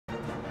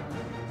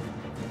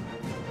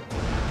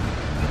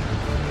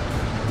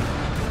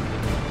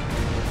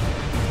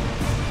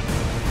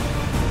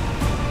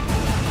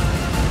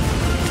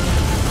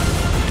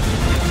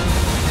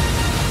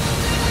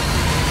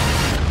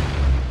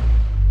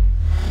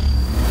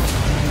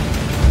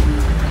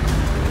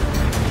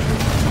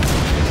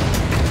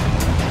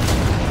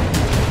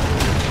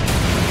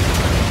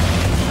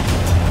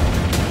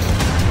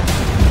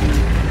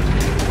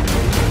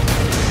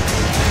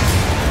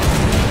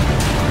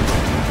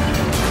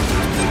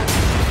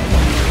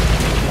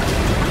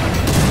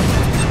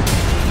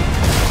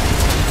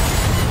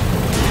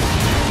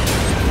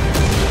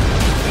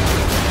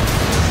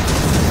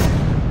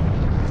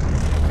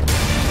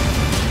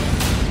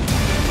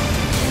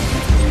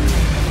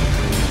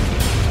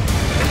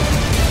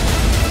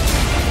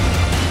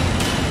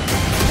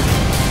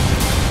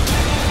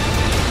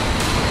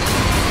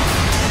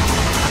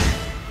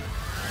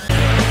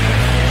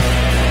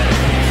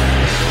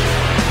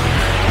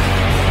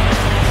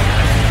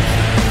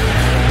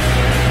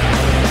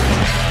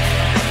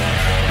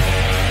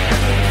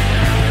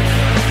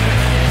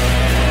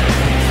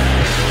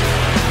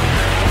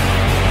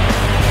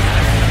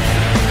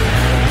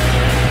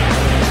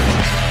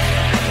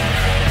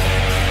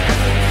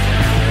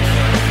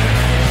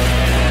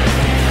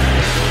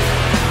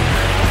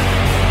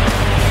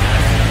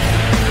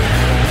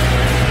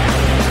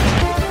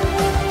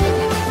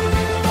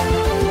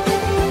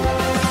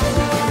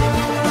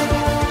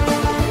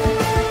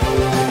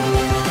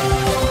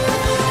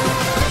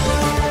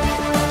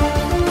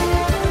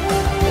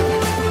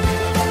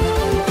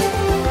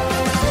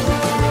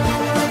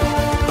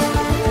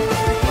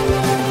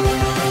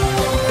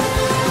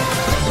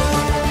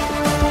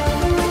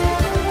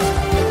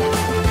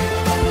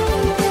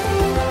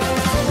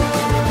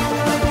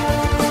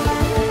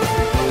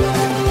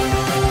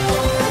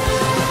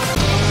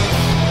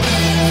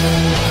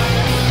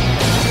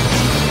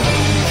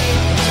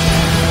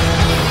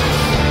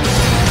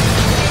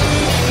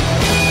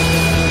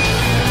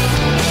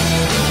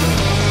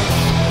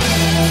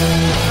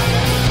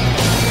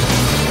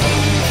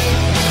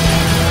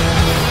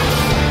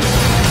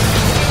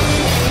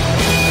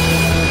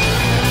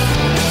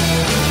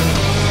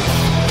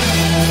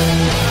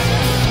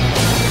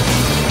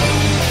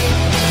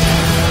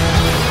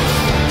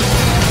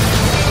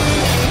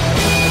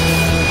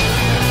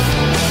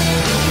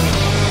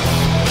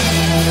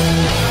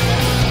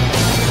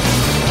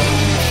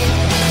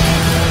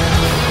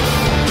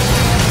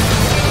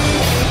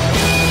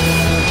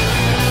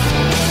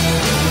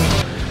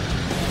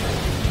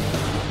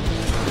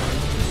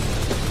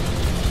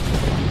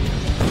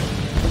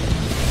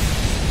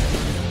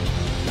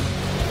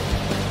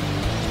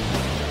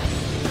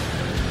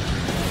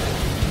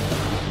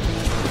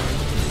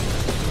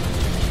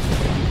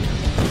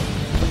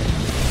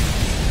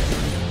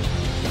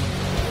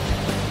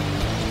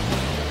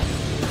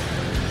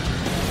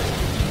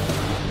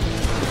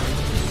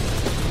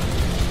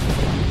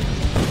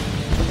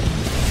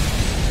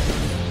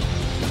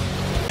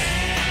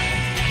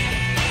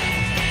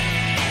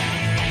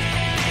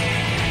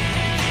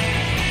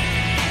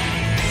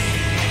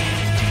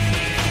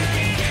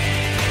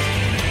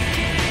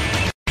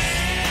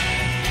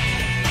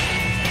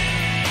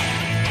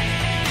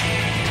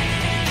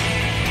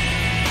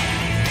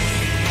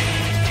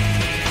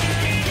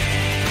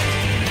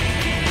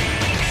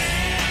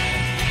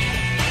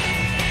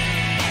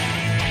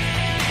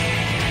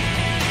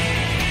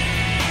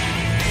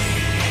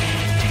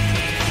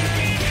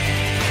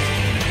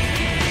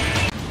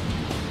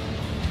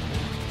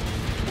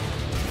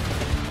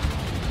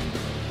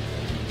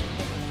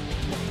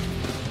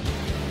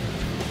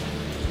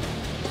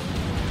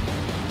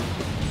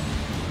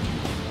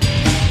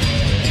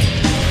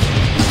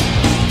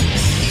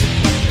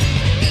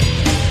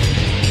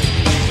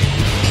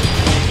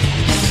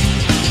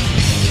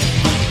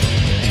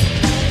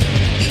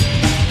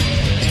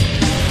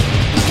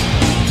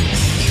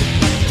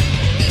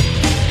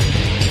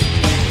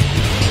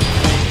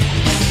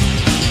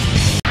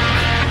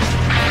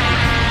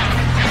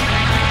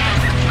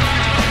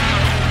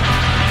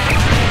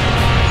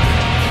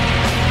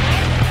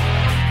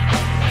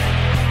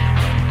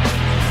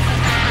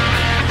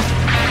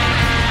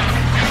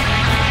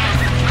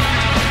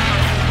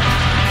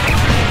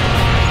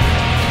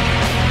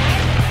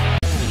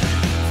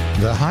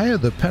higher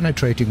the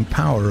penetrating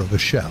power of a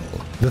shell,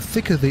 the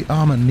thicker the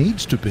armor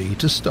needs to be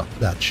to stop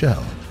that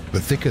shell. The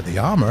thicker the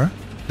armor,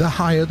 the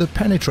higher the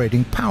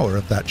penetrating power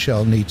of that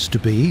shell needs to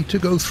be to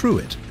go through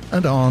it,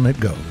 and on it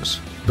goes.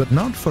 But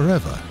not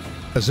forever.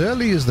 As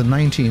early as the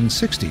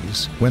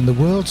 1960s, when the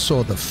world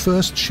saw the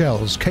first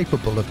shells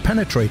capable of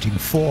penetrating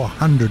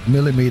 400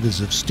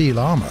 millimeters of steel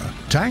armor,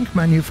 tank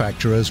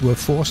manufacturers were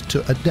forced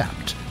to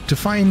adapt, to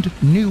find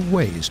new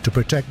ways to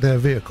protect their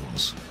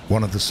vehicles.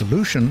 One of the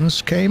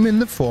solutions came in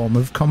the form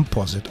of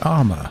composite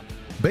armor.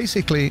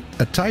 Basically,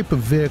 a type of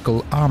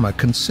vehicle armor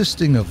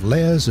consisting of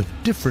layers of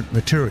different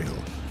material.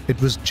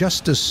 It was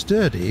just as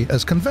sturdy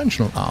as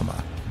conventional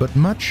armor, but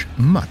much,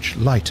 much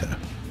lighter.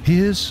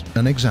 Here's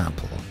an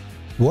example.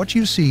 What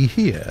you see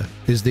here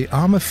is the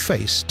armor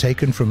face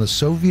taken from the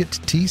Soviet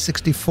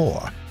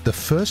T-64, the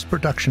first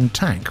production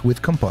tank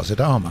with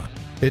composite armor.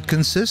 It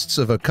consists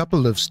of a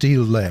couple of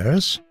steel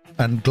layers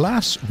and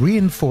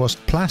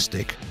glass-reinforced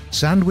plastic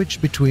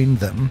sandwiched between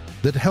them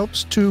that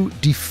helps to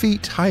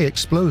defeat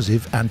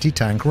high-explosive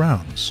anti-tank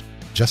rounds.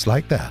 Just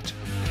like that.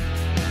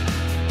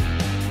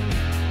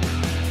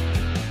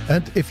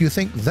 And if you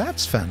think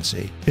that's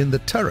fancy, in the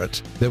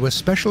turret there were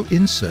special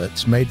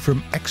inserts made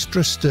from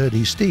extra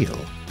sturdy steel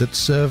that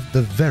served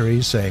the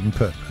very same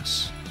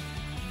purpose.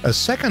 A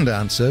second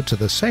answer to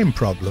the same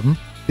problem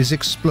is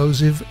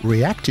explosive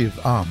reactive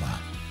armor.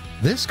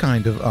 This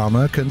kind of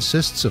armor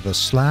consists of a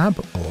slab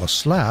or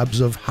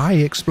slabs of high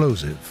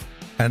explosive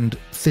and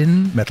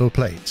thin metal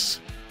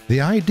plates.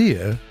 The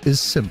idea is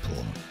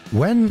simple.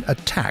 When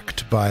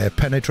attacked by a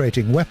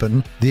penetrating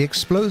weapon, the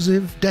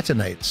explosive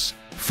detonates,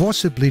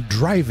 forcibly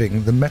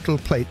driving the metal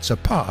plates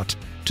apart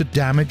to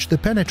damage the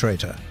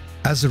penetrator.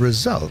 As a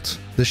result,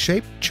 the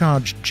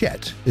shape-charged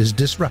jet is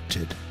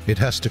disrupted. It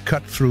has to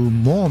cut through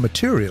more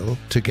material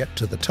to get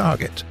to the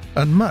target,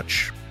 and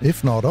much,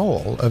 if not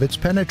all, of its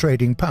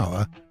penetrating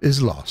power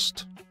is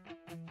lost.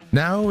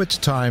 Now it's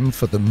time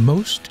for the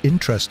most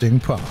interesting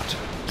part.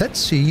 Let's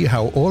see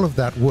how all of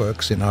that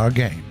works in our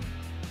game.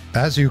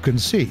 As you can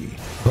see,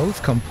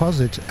 both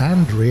composite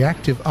and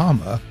reactive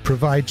armor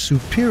provide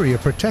superior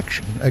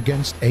protection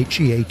against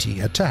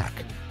HEAT attack,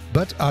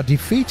 but are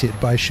defeated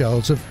by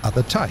shells of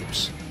other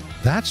types.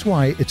 That's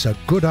why it's a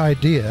good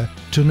idea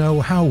to know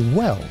how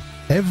well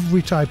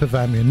every type of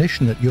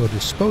ammunition at your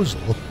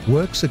disposal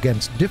works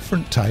against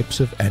different types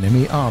of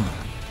enemy armor,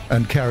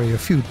 and carry a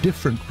few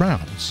different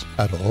rounds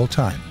at all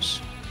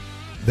times.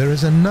 There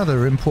is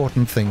another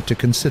important thing to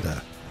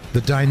consider.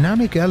 The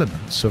dynamic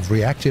elements of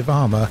reactive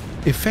armor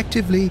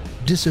effectively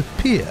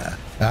disappear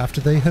after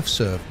they have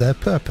served their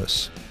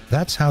purpose.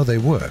 That's how they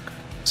work.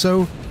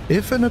 So,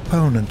 if an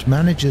opponent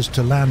manages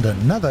to land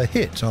another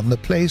hit on the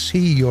place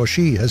he or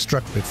she has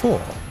struck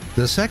before,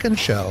 the second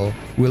shell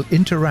will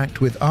interact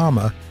with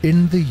armor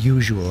in the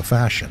usual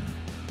fashion.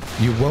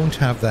 You won't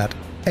have that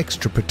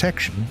extra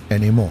protection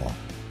anymore.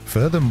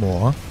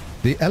 Furthermore,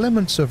 the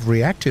elements of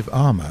reactive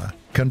armor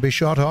can be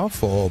shot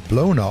off or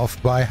blown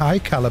off by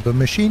high-caliber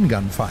machine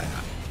gun fire,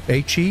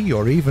 HE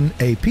or even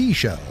AP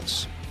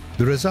shells.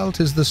 The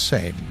result is the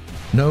same,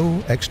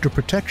 no extra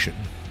protection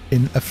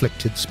in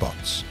afflicted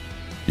spots.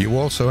 You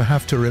also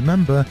have to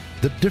remember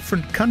that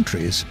different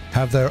countries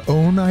have their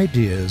own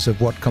ideas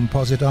of what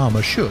composite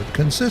armor should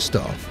consist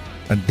of,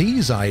 and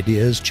these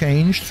ideas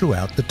change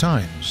throughout the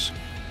times,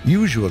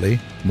 usually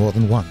more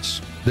than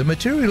once. The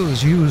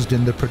materials used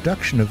in the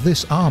production of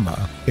this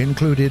armor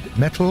included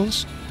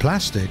metals,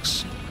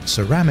 plastics,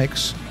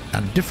 ceramics,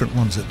 and different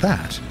ones at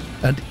that,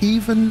 and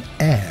even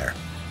air.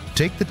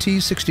 Take the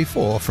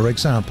T-64 for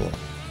example.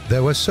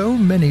 There were so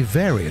many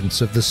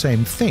variants of the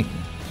same thing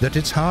that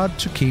it's hard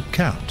to keep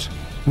count.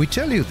 We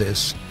tell you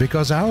this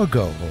because our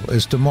goal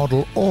is to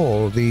model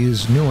all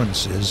these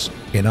nuances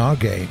in our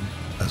game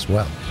as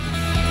well.